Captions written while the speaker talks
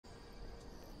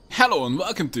Hello and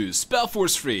welcome to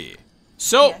Spellforce 3.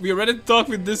 So, we are ready to talk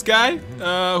with this guy,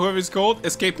 whoever he's called,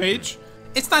 Escape Mage.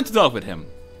 It's time to talk with him.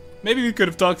 Maybe we could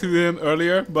have talked to him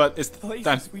earlier, but it's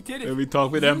time we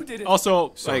talk with him.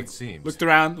 Also, so like, seems. looked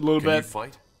around a little bit,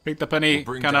 Fight? picked up any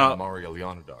kind of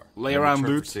lay around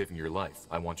loot. For saving your life,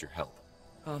 I want your help.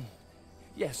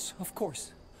 Yes, of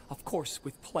course,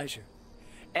 with pleasure.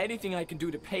 Anything I can do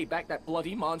to pay back that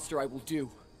bloody monster, I will do.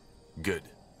 Good.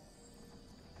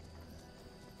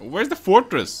 Where's the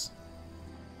fortress?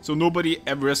 So nobody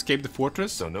ever escaped the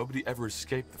fortress? So nobody ever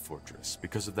escaped the fortress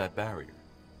because of that barrier?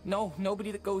 No, nobody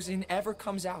that goes in ever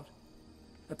comes out.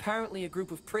 Apparently a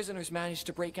group of prisoners managed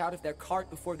to break out of their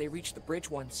cart before they reached the bridge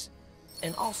once.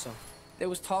 And also, there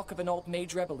was talk of an old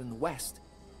mage rebel in the west.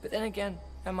 But then again,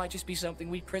 that might just be something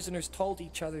we prisoners told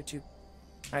each other to...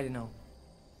 I don't know.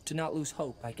 To not lose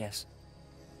hope, I guess.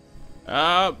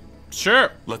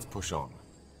 Sure. Let's push on.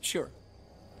 Sure.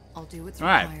 I'll do what's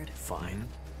required. Fine.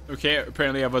 Okay,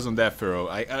 apparently I wasn't that thorough.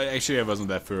 I wasn't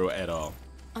that thorough at all.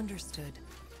 Understood.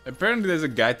 Apparently there's a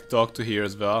guy to talk to here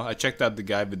as well. I checked out the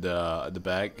guy with the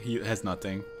bag. He has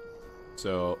nothing.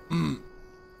 So, and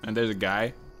there's a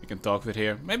guy you can talk with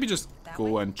here. Maybe just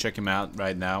go and check him out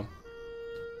right now.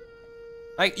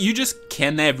 Like, you just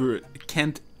can't ever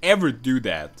do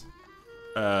that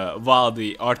while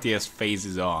the RTS phase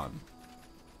is on.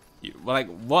 Like,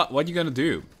 what are you gonna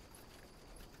do?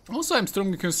 Also, I'm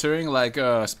strongly considering like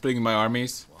splitting my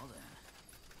armies.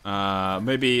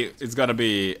 Maybe it's gonna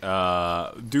be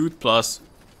Dude plus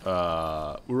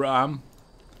Uram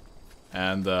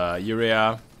and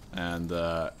Urea and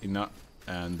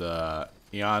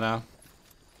Iana.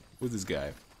 Who's this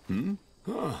guy?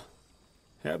 Huh.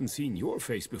 Haven't seen your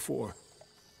face before.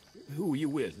 Who are you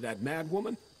with? That mad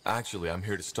woman? Actually, I'm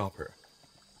here to stop her.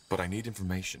 But I need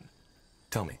information.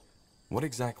 Tell me, what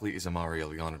exactly is Amari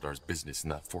Leonidar's business in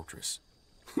that fortress?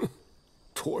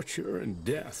 Torture and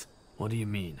death. What do you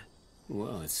mean?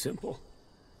 Well, it's simple.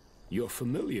 You're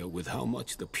familiar with how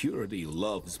much the Purity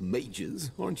loves mages,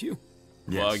 aren't you?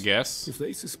 Yes. Well, I guess. If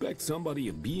they suspect somebody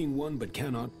of being one but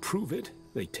cannot prove it,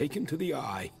 they take him to the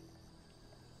eye.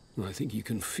 I think you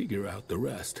can figure out the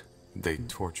rest. They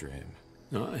torture him.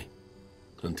 Aye.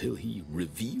 Until he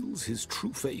reveals his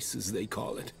true face, as they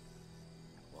call it.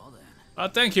 Well then.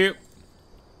 Thank you.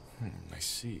 I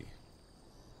see.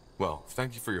 Well,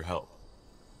 thank you for your help.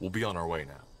 We'll be on our way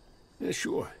now.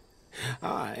 Sure.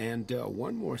 And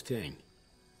one more thing.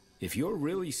 If you're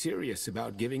really serious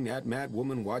about giving that mad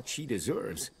woman what she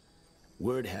deserves,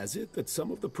 word has it that some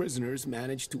of the prisoners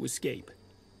managed to escape.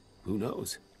 Who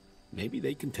knows? Maybe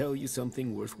they can tell you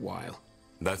something worthwhile.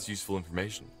 That's useful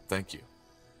information. Thank you.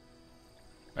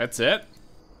 That's it?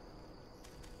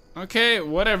 Okay,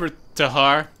 whatever,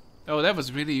 Tahar. Oh, that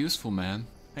was really useful, man.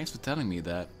 Thanks for telling me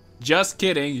that. Just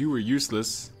kidding, you were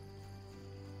useless.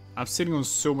 I'm sitting on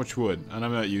so much wood, and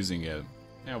I'm not using it.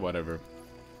 Yeah, whatever.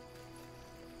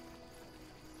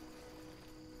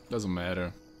 Doesn't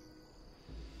matter.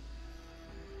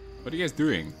 What are you guys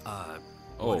doing?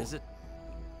 What is it?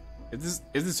 Is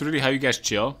this really how you guys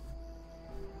chill?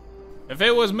 If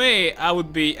it was me, I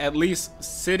would be at least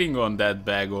sitting on that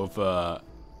bag of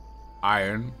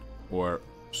iron or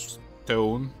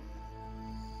stone.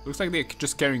 Looks like they're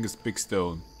just carrying this big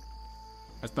stone.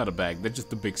 That's not a bag, that's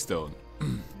just a big stone.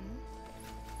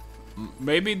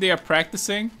 Maybe they are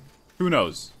practicing? Who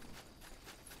knows?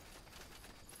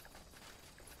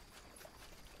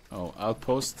 Oh,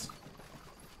 outpost.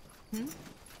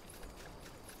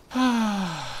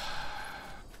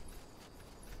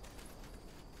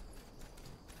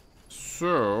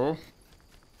 So,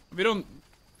 we don't,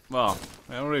 well,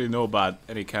 I don't really know about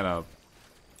any kind of,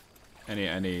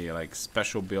 any like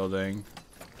special building.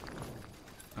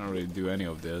 I don't really do any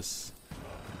of this.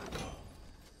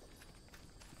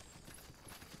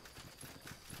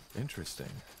 Interesting.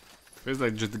 Feels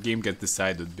like just the game gets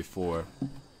decided before.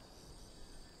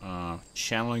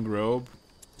 Channeling robe?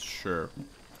 Sure.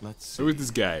 Let's see. Who is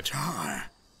this guy? Tar,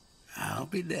 I'll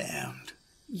be damned.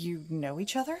 You know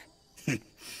each other?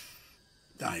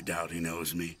 I doubt he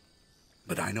knows me,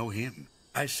 but I know him.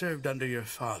 I served under your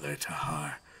father,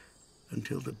 Tahar,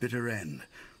 until the bitter end.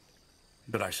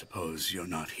 But I suppose you're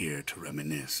not here to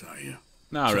reminisce, are you?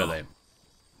 Not really.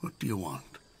 What do you want?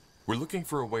 We're looking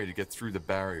for a way to get through the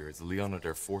barriers the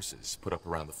Leonidar forces put up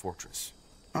around the fortress.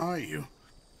 Are you?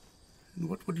 And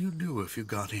what would you do if you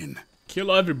got in?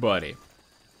 Kill everybody.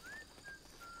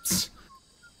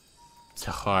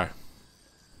 Tahar.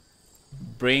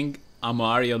 Bring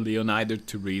Amaria Leonidar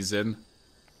to reason.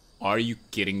 Are you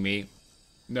kidding me?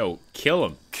 No, kill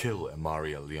him. Kill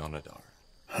Amaria Leonidar.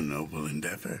 A noble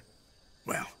endeavor.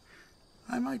 Well,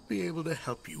 I might be able to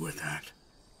help you with that.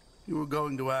 You were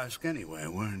going to ask anyway,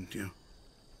 weren't you?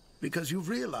 Because you've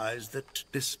realized that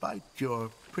despite your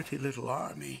pretty little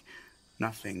army,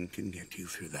 nothing can get you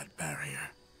through that barrier.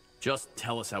 Just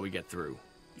tell us how we get through.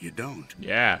 You don't?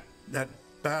 Yeah. That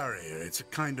barrier, it's a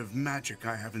kind of magic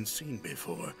I haven't seen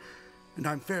before. And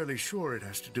I'm fairly sure it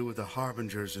has to do with the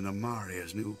Harbingers and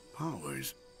Amaria's new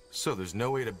powers. So there's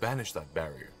no way to banish that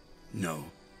barrier? No.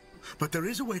 But there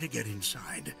is a way to get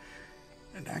inside.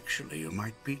 And actually, it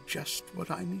might be just what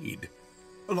I need.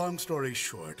 Long story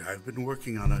short, I've been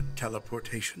working on a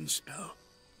teleportation spell.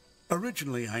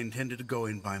 Originally, I intended to go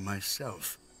in by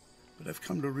myself, but I've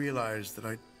come to realize that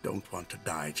I don't want to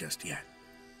die just yet.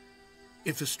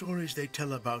 If the stories they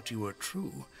tell about you are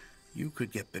true, you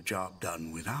could get the job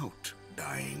done without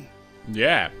dying.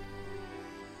 Yeah.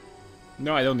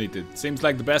 No, I don't need it. Seems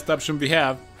like the best option we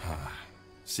have.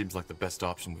 Seems like the best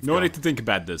option we've No got. need to think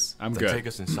about this. I'm Then good. take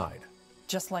us inside.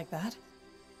 Just like that?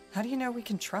 How do you know we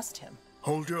can trust him?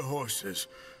 Hold your horses.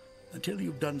 Until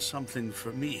you've done something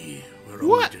for me, we're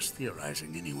What? only just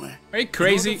theorizing anyway. Are you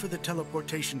crazy? In order for the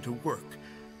teleportation to work,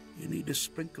 you need to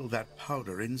sprinkle that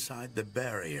powder inside the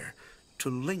barrier to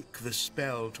link the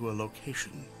spell to a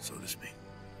location, so to speak.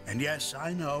 And yes,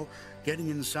 I know, getting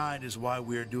inside is why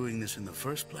we're doing this in the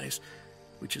first place,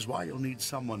 which is why you'll need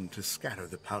someone to scatter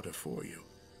the powder for you.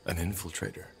 An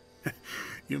infiltrator.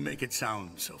 You make it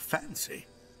sound so fancy.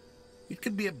 It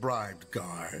could be a bribed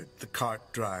guard, the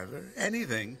cart driver,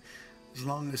 anything, as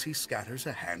long as he scatters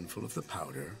a handful of the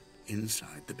powder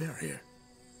inside the barrier.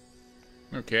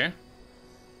 Okay.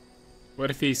 What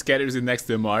if he scatters it next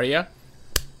to Amaria?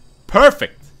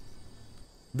 Perfect!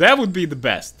 That would be the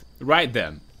best. Right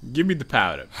then. Give me the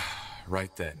powder.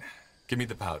 Right then. Give me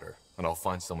the powder, and I'll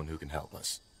find someone who can help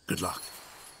us. Good luck.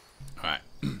 Alright.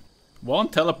 One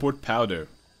teleport powder.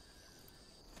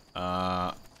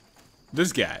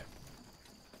 This guy.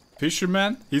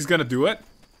 Fisherman? He's gonna do it?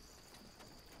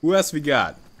 Who else we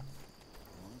got?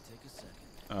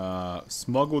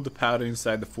 Smuggle the powder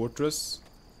inside the fortress.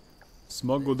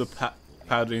 Smuggle the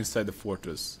powder inside the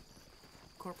fortress.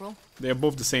 Corporal? They're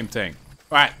both the same thing.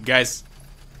 Alright, guys.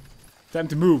 Time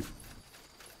to move.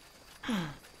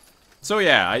 So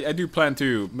yeah, I do plan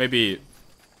to maybe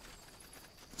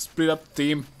split up the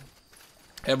team.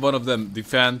 Have one of them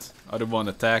defend, other one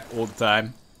attack all the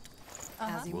time.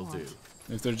 As you Will want. do.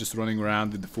 If they're just running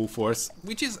around with the full force.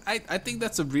 Which is, I think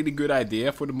that's a really good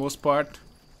idea for the most part.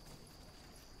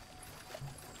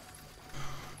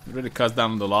 It really cuts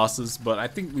down on the losses, but I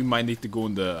think we might need to go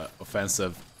in the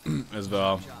offensive as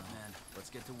well. Job, man. Let's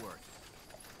get to work.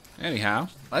 Anyhow,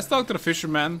 let's talk to the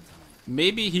fisherman.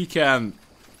 Maybe he can...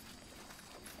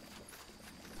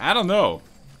 I don't know.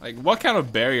 Like, what kind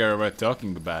of barrier are we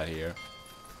talking about here?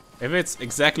 If it's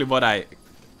exactly what I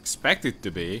expect it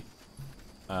to be,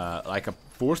 like a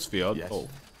force field. Yes. Oh.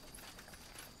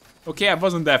 Okay, I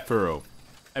wasn't that thorough.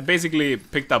 I basically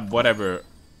picked up whatever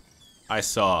I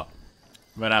saw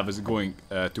when I was going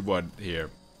toward here.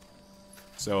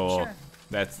 So Sure.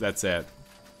 that's it.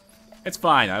 It's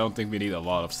fine. I don't think we need a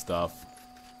lot of stuff.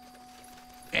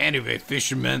 Anyway,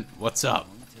 fisherman, what's up?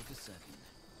 Take a second.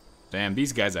 Damn,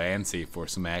 these guys are antsy for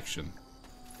some action.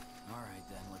 All right,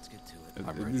 then. Let's get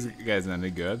to it. These guys are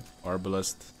any good?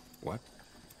 Arbalist. What?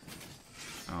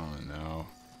 I don't know.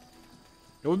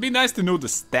 It would be nice to know the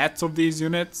stats of these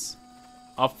units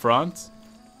up front.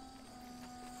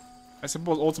 I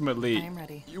suppose ultimately I am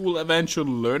ready. you will eventually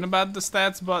learn about the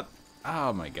stats, but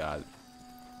oh my god,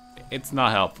 it's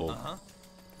not helpful.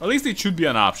 At least it should be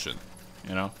an option,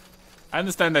 you know. I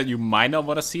understand that you might not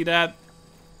want to see that,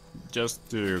 just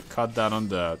to cut down on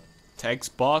the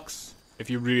text box if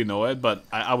you really know it, but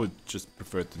I would just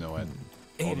prefer to know it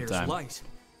all the Aonir's time. light.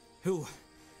 Who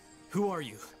are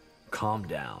you? Calm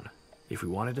down. If we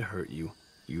wanted to hurt you,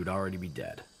 you'd already be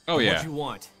dead. Oh What yeah, do you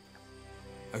want?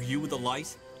 Are you the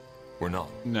light? We're not.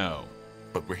 no.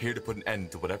 But we're here to put an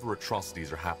end to whatever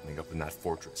atrocities are happening up in that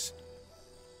fortress.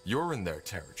 You're in their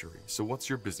territory, so what's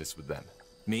your business with them?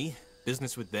 Me?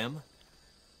 Business with them?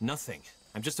 Nothing.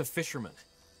 I'm just a fisherman.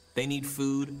 They need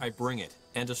food, I bring it,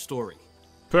 and a story.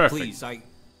 Perfect. Please, I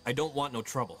don't want no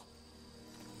trouble.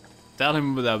 Tell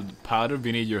him without the powder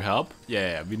we need your help.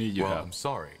 Yeah, we need your Well, help. I'm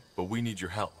sorry, but we need your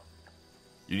help.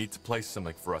 You need to place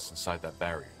something for us inside that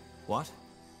barrier. What?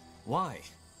 Why?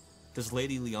 Does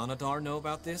Lady Leonidar know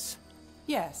about this?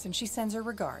 Yes, and she sends her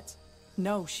regards.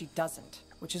 No, she doesn't.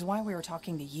 Which is why we were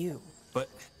talking to you. But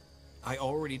I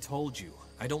already told you.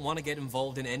 I don't want to get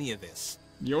involved in any of this.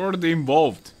 You're already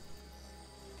involved.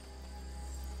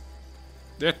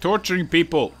 They're torturing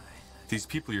people. These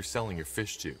people you're selling your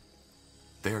fish to,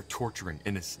 they are torturing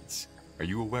innocents. Are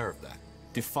you aware of that?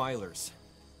 Defilers.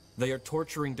 They are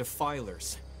torturing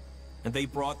defilers. And they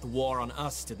brought the war on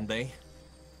us, didn't they?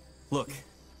 Look,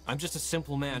 I'm just a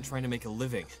simple man trying to make a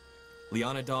living.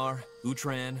 Leonidar,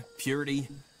 Utran, purity,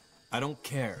 I don't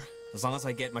care, as long as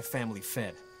I get my family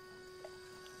fed.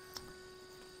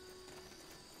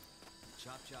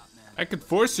 I could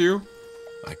force you.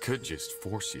 I could just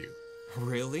force you.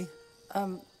 Really?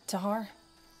 Tahar,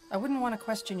 I wouldn't want to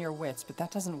question your wits, but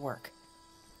that doesn't work.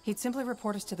 He'd simply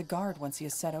report us to the guard once he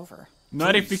is set over.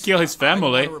 Not if we kill his I don't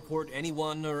family. want to report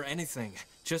anyone or anything.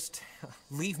 Just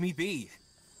leave me be.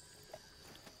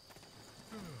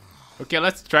 Okay,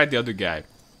 let's try the other guy.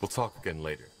 We'll talk again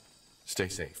later. Stay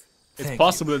safe. It's Thank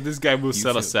possible that this guy will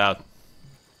sell too. us out.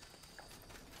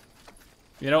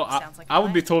 You know, Sounds like a I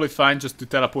would be plan. totally fine just to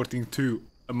teleporting to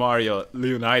Amaria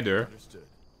Leonider.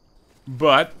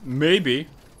 But maybe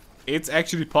it's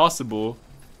actually possible.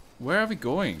 Where are we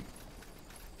going?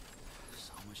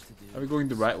 Are we going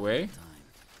the right way?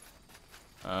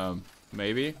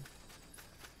 Maybe.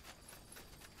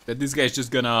 That this guy's just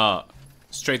gonna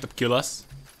straight up kill us.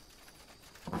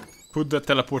 Put the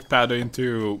teleport powder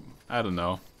into, I don't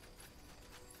know.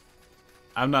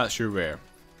 I'm not sure where.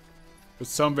 But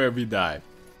somewhere we die.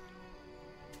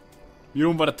 You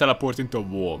don't want to teleport into a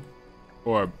wall.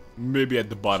 Or maybe at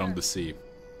the bottom of the sea.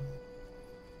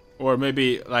 Or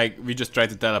maybe like we just tried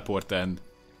to teleport and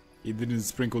it didn't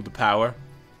sprinkle the power.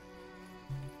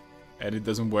 And it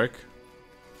doesn't work.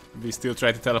 We still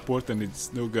try to teleport and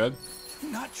it's no good.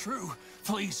 Not true.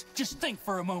 Please, just think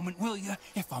for a moment, will you?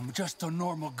 If I'm just a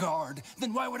normal guard,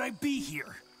 then why would I be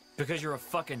here? Because you're a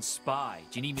fucking spy.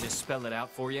 Do you need me to spell it out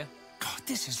for you? God,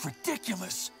 this is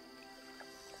ridiculous.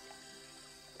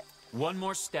 One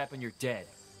more step and you're dead.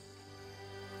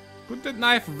 Put that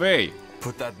knife away.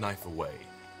 Put that knife away.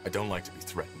 I don't like to be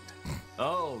threatened.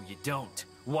 Oh, you don't.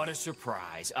 What a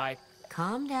surprise.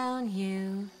 Calm down,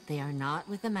 Hugh. They are not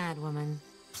with the madwoman.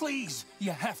 Please,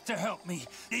 you have to help me.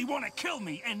 They want to kill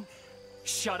me, and...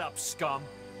 Shut up, scum.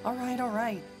 All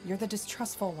right. You're the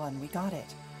distrustful one. We got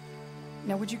it.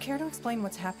 Now, would you care to explain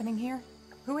what's happening here?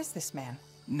 Who is this man?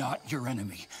 Not your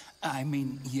enemy. I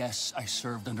mean, yes, I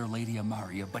served under Lady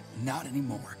Amaria, but not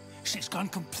anymore. She's gone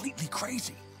completely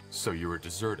crazy. So you're a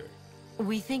deserter?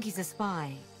 We think he's a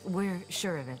spy. We're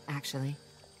sure of it, actually.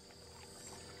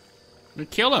 We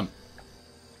kill him.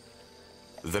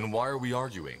 Then why are we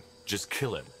arguing? Just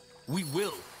kill him. We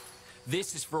will.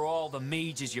 This is for all the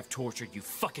mages you've tortured, you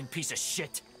fucking piece of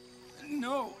shit.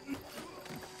 No.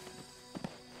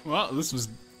 Well, this was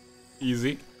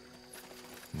easy.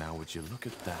 Now would you look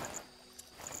at that?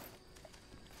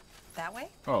 That way?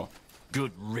 Oh.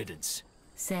 Good riddance.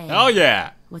 Say, Oh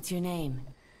yeah. what's your name?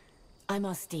 I'm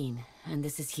Austine, and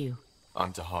this is Hugh.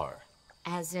 I'm Tahar.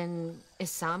 As in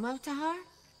Isamo Tahar?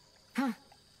 Huh.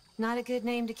 Not a good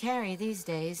name to carry these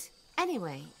days.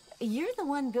 Anyway, you're the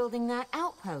one building that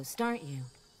outpost, aren't you?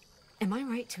 Am I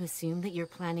right to assume that you're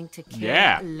planning to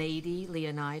kill Lady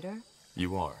Leonider?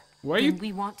 You are. Why are you? Then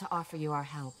we want to offer you our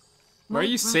help. Why are My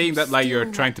you saying brother's that like you're still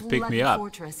in trying that to pick me bloody up?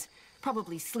 Fortress,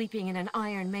 probably sleeping in an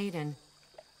Iron Maiden.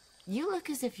 You look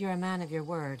as if you're a man of your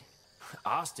word.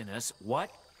 Ostinus,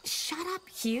 what? Shut up,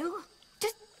 Hugh.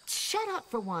 Just shut up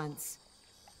for once.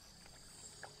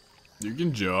 You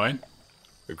can join.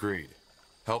 Agreed.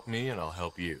 Help me and I'll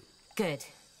help you. Good.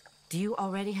 Do you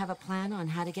already have a plan on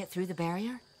how to get through the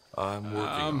barrier? I'm working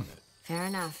on it. Fair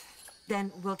enough.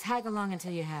 Then we'll tag along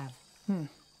until you have.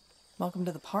 Welcome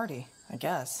to the party, I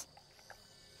guess.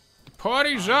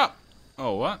 Party's up.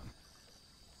 Oh, what?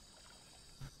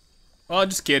 Oh,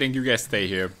 just kidding. You guys stay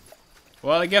here.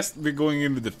 Well, I guess we're going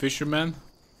in with the fisherman.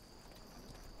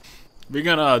 We're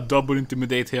gonna double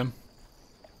intimidate him.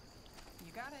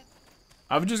 You got it.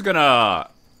 I'm just gonna,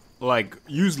 like,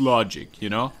 use logic, you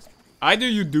know? Either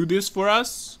you do this for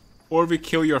us, or we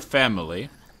kill your family.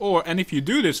 Or, and if you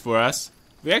do this for us,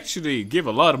 we actually give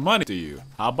a lot of money to you.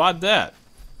 How about that?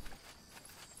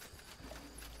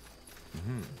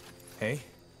 Hey?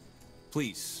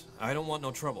 Please, I don't want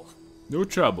no trouble. No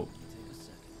trouble.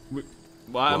 Well,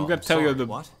 I'm Well, gonna tell you sorry,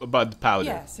 what? about the powder.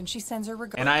 Yes, and she sends her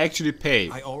regards. And I actually pay.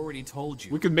 I already told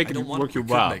you. We could make I it don't want worth your We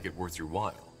could while. make it worth your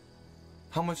while.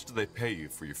 How much do they pay you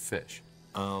for your fish?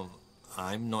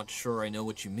 I'm not sure I know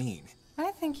what you mean.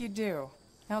 I think you do.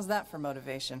 How's that for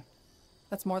motivation?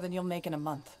 That's more than you'll make in a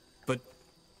month. But...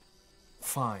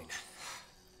 Fine.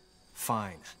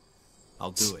 Fine.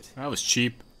 I'll do it. That was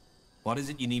cheap. What is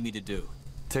it you need me to do?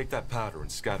 Take that powder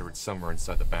and scatter it somewhere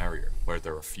inside the barrier, where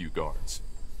there are few guards.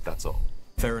 That's all.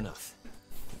 Fair enough.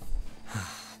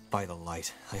 By the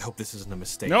light. I hope this isn't a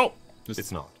mistake. Nope.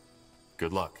 It's not.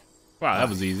 Good luck. Wow, that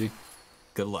was easy.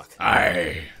 Good luck.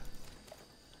 Aye.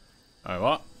 Alright,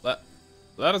 well,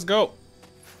 let us go.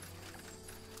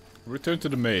 Return to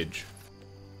the mage.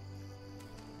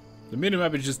 The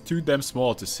minimap is just too damn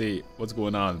small to see what's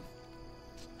going on.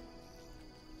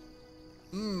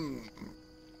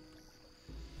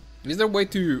 Is there a way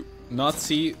to not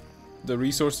see the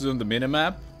resources on the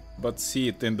minimap, but see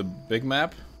it in the big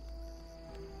map?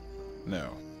 No.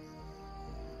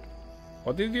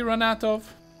 What did we run out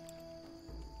of?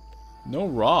 No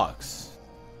rocks.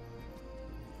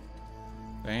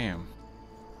 Damn.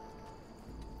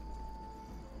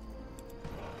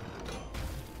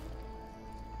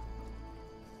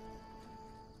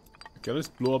 Okay, let's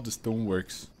blow up the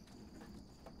stoneworks.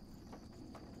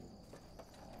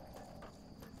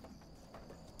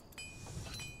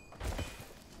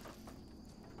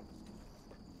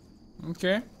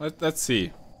 Okay, let's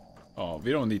see. Oh,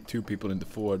 we don't need 2 people in the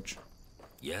forge.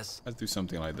 Yes. Let's do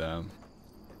something like that.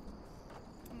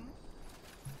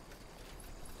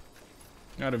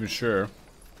 Not even sure.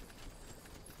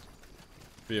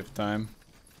 If we have time.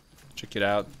 Check it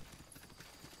out.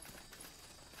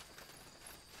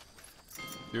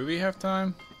 Do we have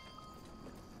time?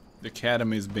 The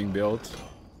academy is being built.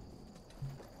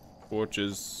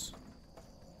 Forges.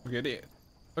 Okay,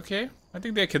 okay. I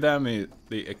think the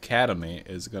academy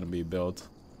is gonna be built.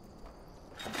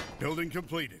 Building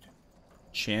completed.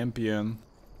 Champion.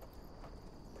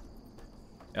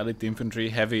 Elite infantry,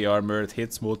 heavy armor. It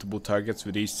hits multiple targets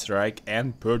with each strike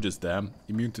and purges them.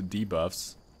 Immune to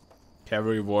debuffs.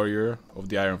 Cavalry warrior of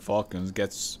the Iron Falcons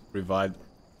gets revived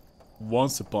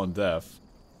once upon death.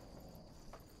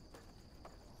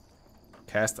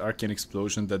 Cast arcane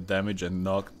explosion that damage and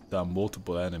knock down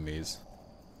multiple enemies.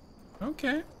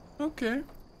 Okay, okay.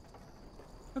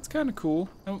 That's kind of cool.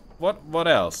 And what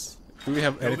else? Do we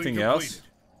have anything else?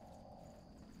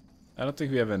 I don't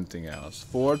think we have anything else.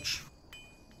 Forge.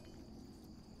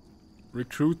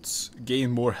 Recruits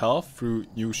gain more health through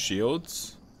new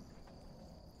shields.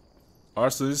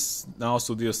 Arsonists now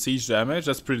also deal siege damage.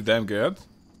 That's pretty damn good.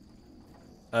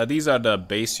 These are the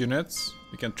base units.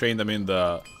 We can train them in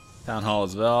the town hall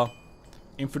as well.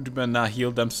 Infantrymen now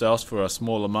heal themselves for a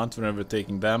small amount whenever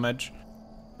taking damage.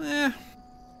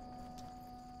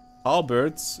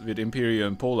 Halberds with Imperial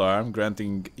and Polearm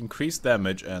granting increased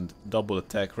damage and double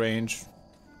attack range.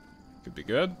 Could be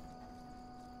good.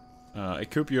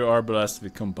 Equip your arbalest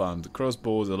with compound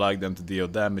crossbows, allowing them to deal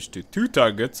damage to 2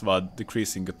 targets while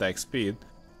decreasing attack speed.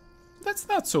 That's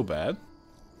not so bad.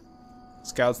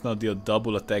 Scouts now deal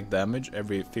double attack damage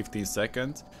every 15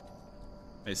 seconds.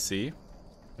 I see.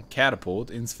 A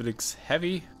catapult inflicts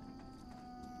heavy.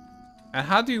 And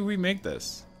how do we make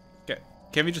this?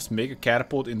 Can we just make a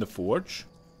catapult in the forge?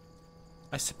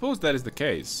 I suppose that is the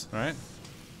case, right?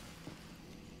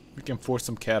 We can force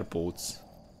some catapults.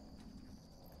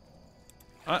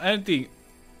 Any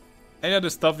other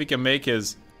stuff we can make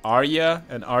is Arya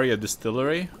and Arya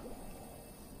Distillery.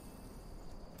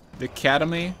 The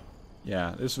Academy.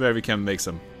 Yeah, this is where we can make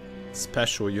some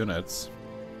special units.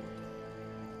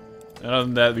 And other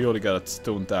than that, we only got a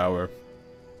stone tower.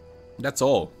 That's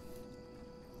all.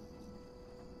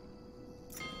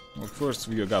 Of course,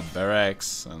 we got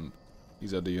barracks, and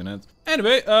these are the units.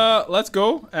 Anyway, let's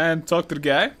go and talk to the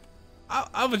guy.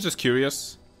 I was just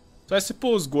curious. So I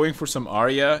suppose going for some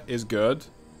Arya is good.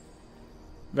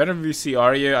 Whenever we see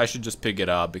Arya, I should just pick it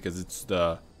up because it's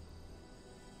the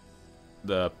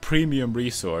premium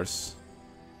resource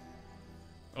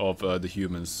of the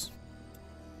humans.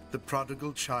 The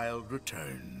prodigal child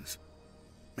returns.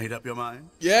 Made up your mind?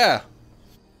 Yeah.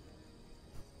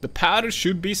 The powder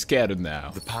should be scattered now.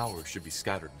 The power should be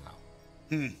scattered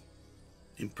now.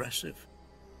 Impressive.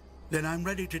 Then I'm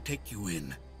ready to take you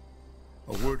in.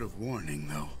 A word of warning,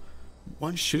 though.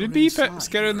 Once should it be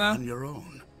scattered now? On your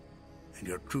own, and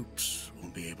your troops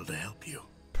won't be able to help you.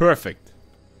 Perfect.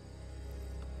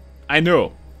 I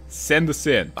know. Send us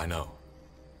in. I know.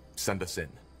 Send us in.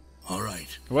 All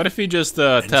right. What if he just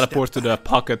teleport to the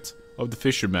pocket of the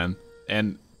fisherman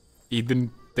and he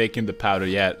didn't take in the powder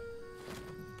yet?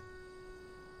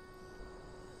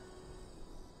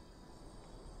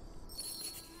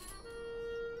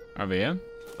 Are we in?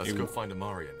 Let's go find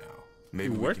Amaria now.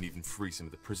 Maybe we can even free some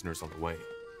of the prisoners on the way.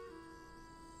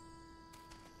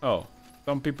 Oh,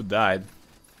 some people died.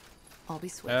 I'll be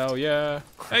swift. Hell yeah.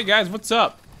 Hey guys, what's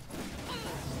up?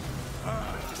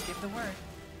 Just give the word.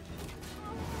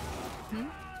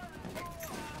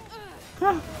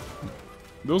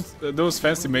 Those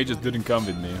fancy mages didn't come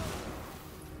with me.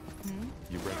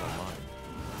 You read online.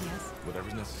 Yes.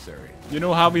 Whatever's necessary. You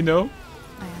know how we know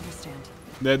I understand.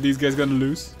 that these guys gonna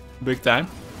lose big time?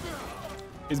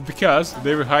 It's because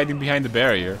they were hiding behind the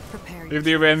barrier. If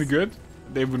they were any good,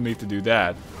 they wouldn't need to do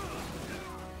that.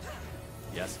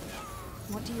 Yes.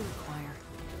 What do you require?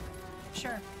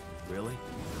 Sure. Really?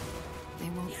 They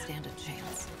won't stand a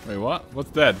chance. Wait, what? What's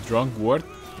that? Drunk ward?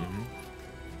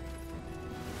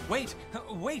 Wait,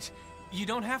 wait! You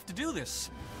don't have to do this.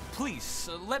 Please,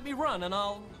 let me run and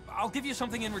I'll give you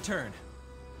something in return.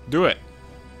 Do it.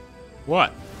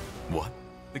 What? What?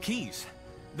 The keys.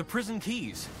 The prison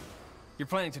keys. You're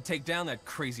planning to take down that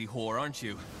crazy whore, aren't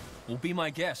you? Well, be my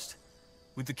guest.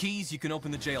 With the keys, you can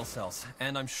open the jail cells,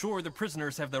 and I'm sure the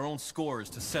prisoners have their own scores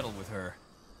to settle with her.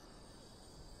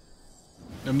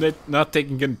 I'm not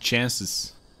taking any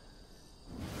chances.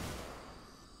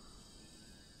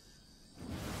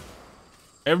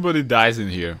 Everybody dies in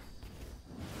here.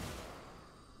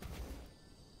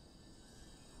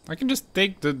 I can just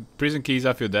take the prison keys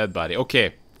off your dead body.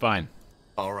 Okay, fine.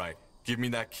 Alright, give me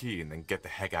that key and then get the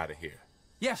heck out of here.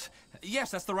 Yes,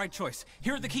 that's the right choice.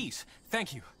 Here are the keys.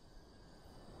 Thank you.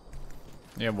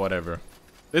 Yeah, whatever.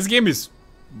 This game is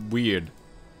weird.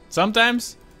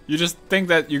 Sometimes you just think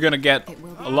that you're gonna get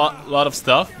a lot of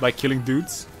stuff by killing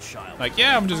dudes. Like,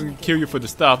 yeah, I'm just gonna kill you for the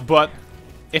stuff, but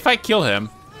if I kill him,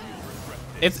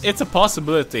 it's a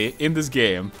possibility in this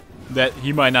game that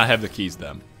he might not have the keys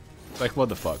then. Like, what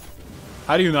the fuck?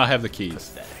 How do you not have the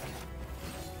keys?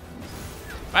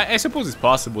 I suppose it's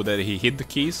possible that he hid the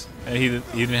keys and he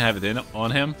didn't have it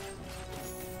on him.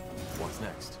 What's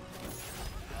next?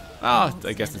 Oh,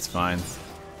 I guess it's fine.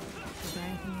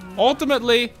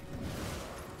 Ultimately,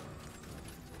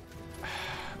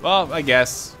 well, I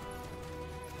guess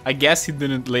he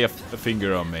didn't lay a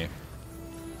finger on me.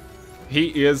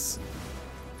 He is...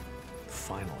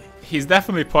 Finally. He's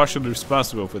definitely partially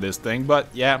responsible for this thing, but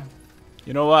yeah.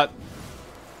 You know what?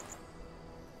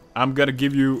 I'm gonna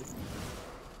give you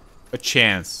a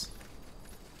chance.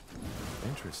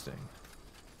 Interesting.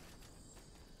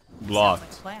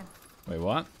 Blocked. Like Wait,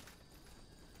 what?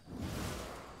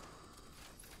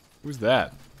 Who's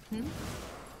that?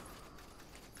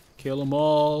 Kill them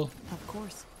all. Of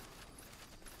course.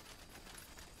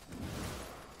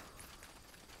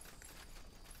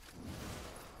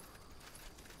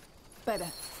 But,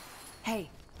 hey,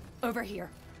 over here.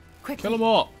 Quickly. Kill them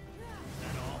all.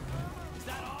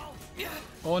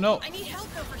 Oh no. I need help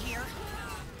over here.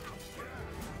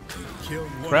 Killed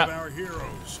one Crap. of our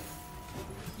heroes.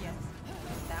 Yes.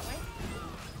 That way?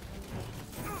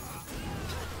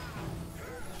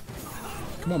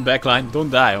 Come on, backline. Don't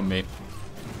die on me.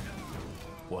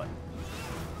 What?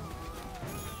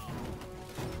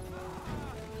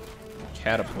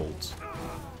 Catapult.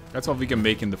 That's what we can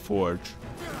make in the forge.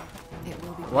 It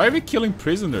will be. Why are we killing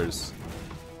prisoners?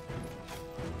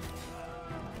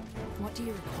 What do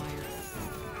you require?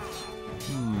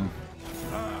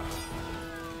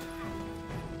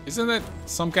 Isn't it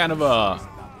some kind of a...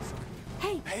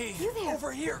 Hey, you there?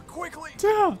 Over here, quickly!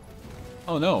 Yeah.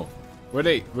 Oh no. Were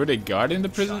they guarding the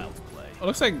prison? It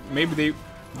looks like maybe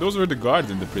those were the guards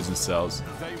in the prison cells.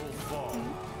 They will fall.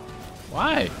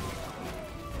 Why?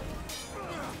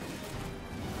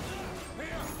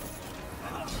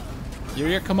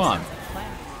 Yuria, come on.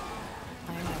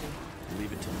 I'm ready.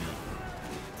 Leave it to me.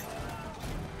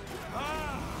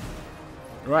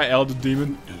 Right, Elder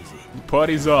Demon. Easy. The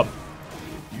party's up.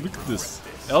 Look at this.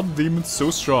 Elder Demon's so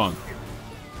strong.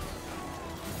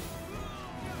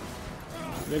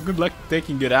 Yeah, good luck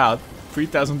taking it out.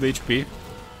 3000 HP.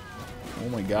 Oh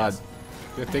my god.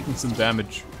 They're taking some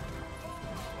damage.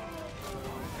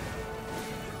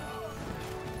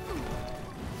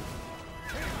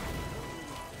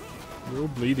 We're all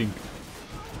bleeding.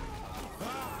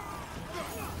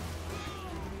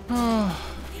 You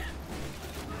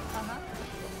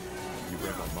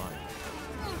read my mind.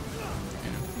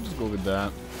 I'll just go with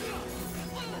that.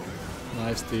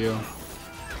 Knife steal.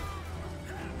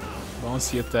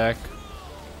 Bouncy attack.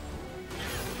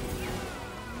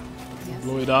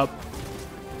 Blow it up.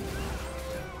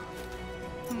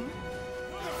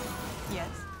 Yes.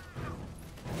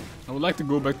 I would like to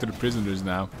go back to the prisoners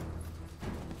now.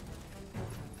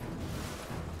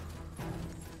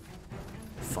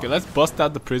 Okay, let's bust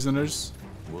out the prisoners.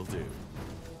 Will do.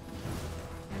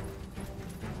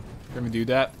 Can we do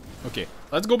that? Okay,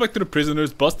 let's go back to the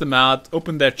prisoners, bust them out,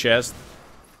 open their chest.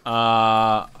 Don't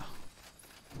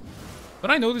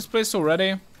I know this place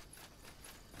already?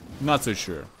 Not so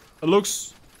sure. It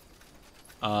looks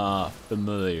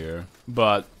familiar,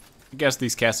 but I guess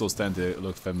these castles tend to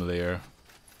look familiar.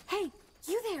 Hey,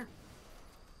 you there?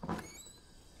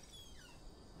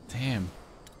 Damn,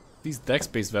 these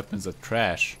dex-based weapons are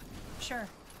trash. Sure.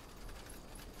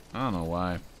 I don't know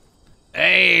why.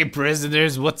 Hey,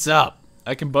 prisoners, what's up?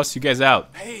 I can bust you guys out.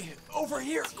 Hey, over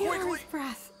here, quickly! Pyrrhic's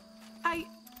breath.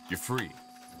 You're free.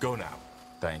 Go now.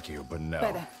 Thank you, but no.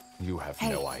 But, You have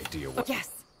hey. no idea what... Yes.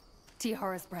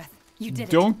 Tiara's breath. You did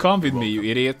Don't come with me, you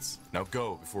idiots. Now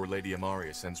go before Lady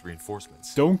Amaria sends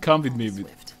reinforcements. Don't come with me,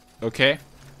 okay?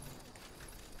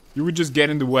 You would just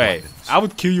get in the way. I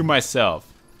would kill you myself.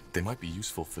 They might be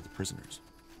useful for the prisoners.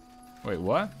 Wait,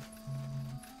 what?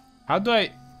 How do I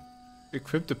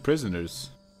equip the prisoners?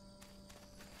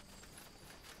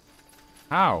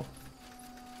 How?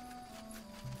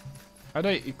 How do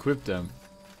I equip them?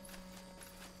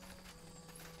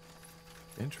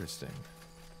 Interesting.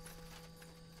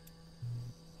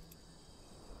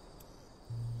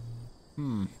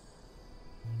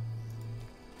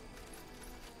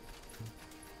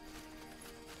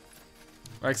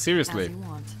 Like seriously. As you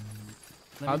want.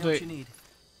 How do I...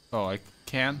 Oh, I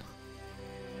can?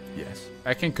 Yes.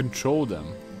 I can control them.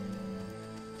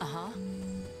 Uh-huh.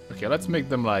 Okay, let's make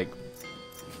them like...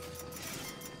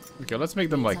 Okay, let's make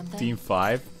them like Something? Team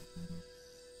 5.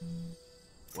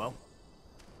 Well,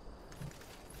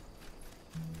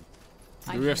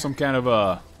 Do we have some kind of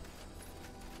a...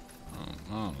 I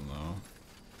don't know.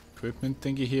 Equipment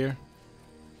thingy here?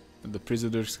 That the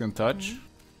prisoners can touch?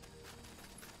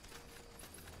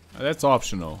 That's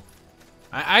optional.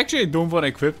 I actually don't want to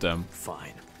equip them.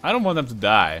 fine. I don't want them to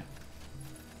die.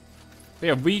 They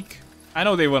are weak. I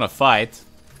know they want to fight.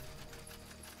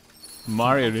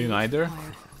 Mario didn't either.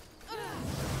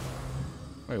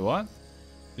 Wait, what?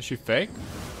 Is she fake?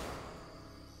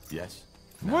 Yes.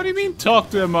 What do you mean talk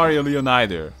to a Mario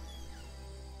Leonider?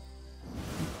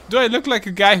 Do I look like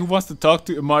a guy who wants to talk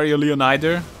to a Mario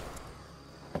Leonider?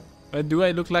 Or do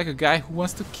I look like a guy who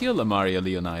wants to kill a Mario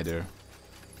Leonider?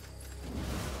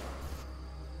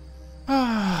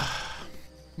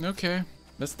 Okay,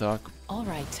 let's talk. All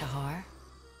right, Tahar.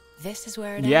 This is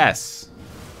where it Yes.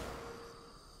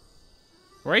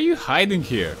 Why are you hiding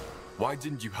here? Why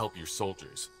didn't you help your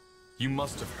soldiers? You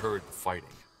must have heard the fighting.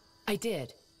 I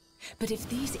did. But if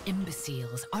these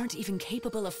imbeciles aren't even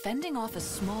capable of fending off a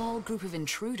small group of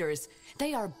intruders,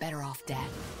 they are better off dead.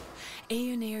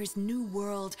 Aonir's new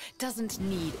world doesn't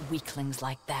need weaklings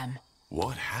like them.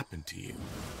 What happened to you?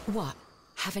 What?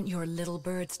 Haven't your little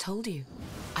birds told you?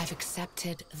 I've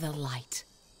accepted the light.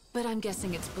 But I'm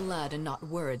guessing it's blood and not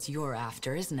words you're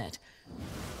after, isn't it?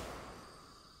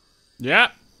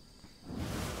 Yeah.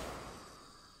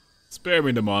 Spare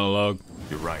me the monologue.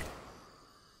 You're right.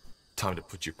 Time to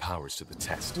put your powers to the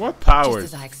test. What powers?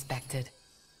 Just as I expected.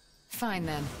 Fine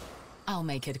then. I'll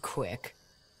make it quick.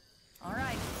 All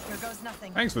right, here goes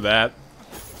nothing. Thanks for that.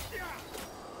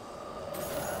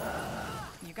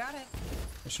 You got it.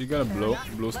 Is she gonna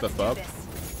blow stuff up?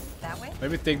 That way?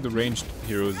 Maybe take the ranged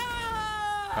heroes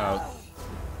out.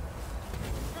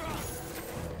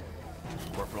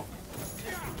 Corporal.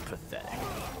 Pathetic.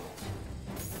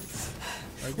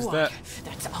 Like is What? that?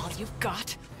 That's all you've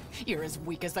got? You're as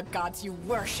weak as the gods you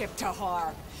worship,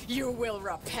 Tahar. You will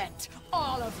repent,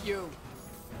 all of you.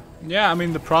 Yeah, I'm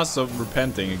in the process of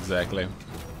repenting, exactly.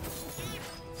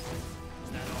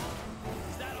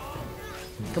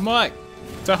 Come on!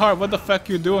 Tahar, what the fuck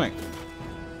you doing?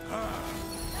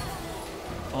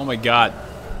 Oh my god.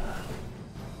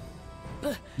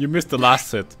 You missed the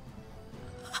last hit.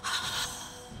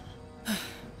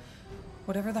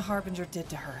 Whatever the Harbinger did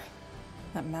to her,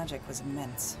 that magic was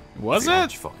immense. Was The it?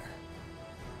 Archfire.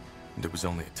 There was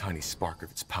only a tiny spark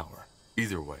of its power.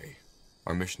 Either way,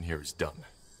 our mission here is done.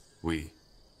 We...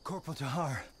 Corporal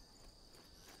Tahar.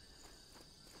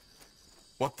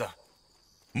 What the?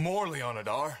 More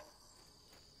Leonidar?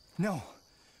 No.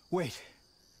 Wait.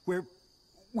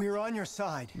 We're on your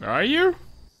side. Are you?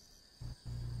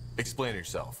 Explain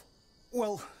yourself.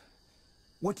 Well,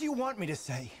 what do you want me to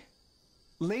say?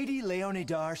 Lady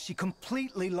Leonidar, she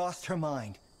completely lost her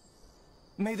mind.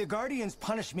 May the Guardians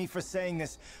punish me for saying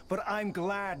this, but I'm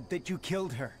glad that you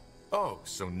killed her. Oh,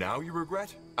 so now you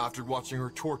regret? After watching her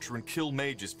torture and kill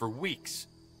mages for weeks?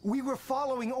 We were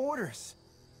following orders.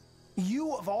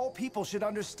 You, of all people, should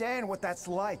understand what that's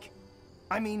like.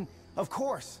 I mean, of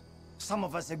course, some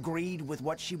of us agreed with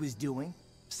what she was doing.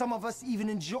 Some of us even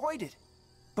enjoyed it.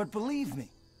 But believe me,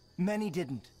 many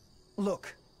didn't.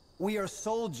 Look, we are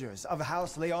soldiers of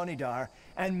House Leonidar,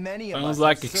 and many of us Sounds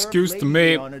like have served excuse to Lady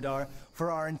me. Leonidar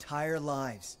for our entire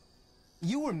lives.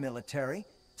 You were military,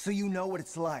 so you know what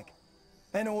it's like.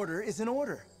 An order is an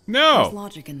order. There's No!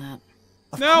 logic in that.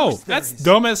 No! course there That's is.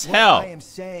 dumb as What hell. I am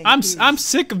saying I'm is,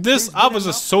 sick of this. there's I been was a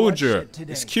enough soldier. bloodshed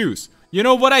today. Excuse. You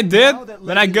know what I did Now that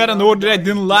when I Lady got an order I Leonidar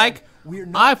didn't is like? dead, we're I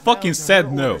not fucking bound to said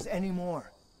her no. orders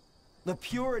anymore. The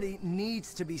purity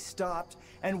needs to be stopped,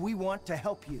 and we want to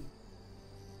help you.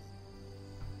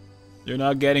 You're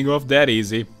not getting off that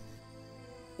easy.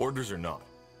 Orders or not,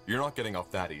 you're not getting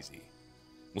off that easy.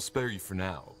 We'll spare you for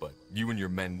now, but you and your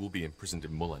men will be imprisoned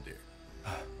in Mullandir.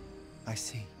 I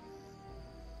see.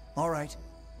 All right,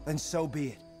 then so be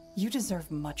it. You deserve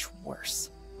much worse.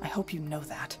 I hope you know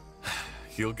that.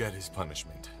 He'll get his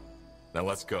punishment. Now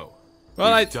let's go.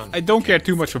 Well, I don't care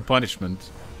too much for punishment.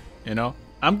 You know?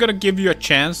 I'm gonna give you a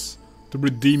chance to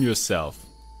redeem yourself.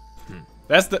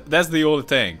 That's the only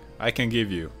thing I can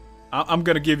give you. I'm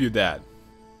gonna give you that.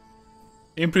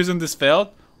 Imprison this failed?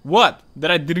 What?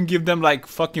 That I didn't give them like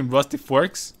fucking rusty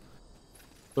forks?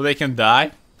 So they can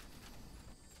die?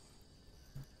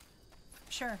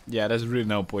 Sure. Yeah, there's really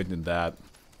no point in that.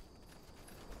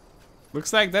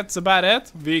 Looks like that's about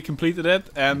it. We completed it,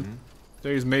 and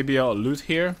there is maybe a loot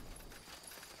here.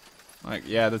 Like,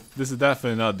 yeah, this is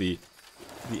definitely not the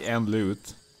end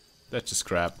loot. That's just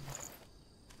crap.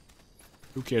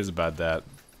 Who cares about that?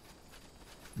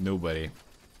 Nobody.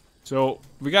 So,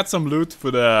 we got some loot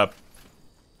for the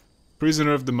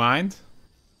Prisoner of the Mind.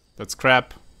 That's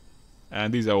crap.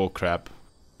 And these are all crap.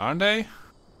 Aren't they?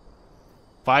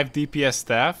 5 DPS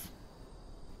staff.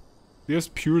 Deals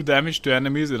pure damage to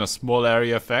enemies in a small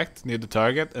area effect near the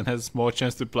target and has a small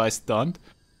chance to apply stun.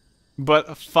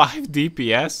 But 5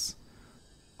 DPS?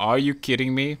 Are you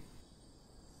kidding me?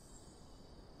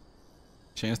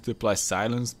 Chance to apply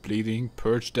silence, bleeding,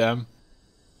 purge them.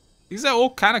 These are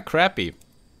all kind of crappy.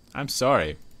 I'm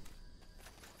sorry.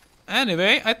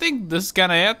 Anyway, I think this is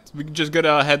kind of it. We just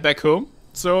gotta head back home.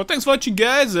 So thanks for watching,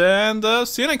 guys, and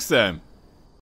see you next time.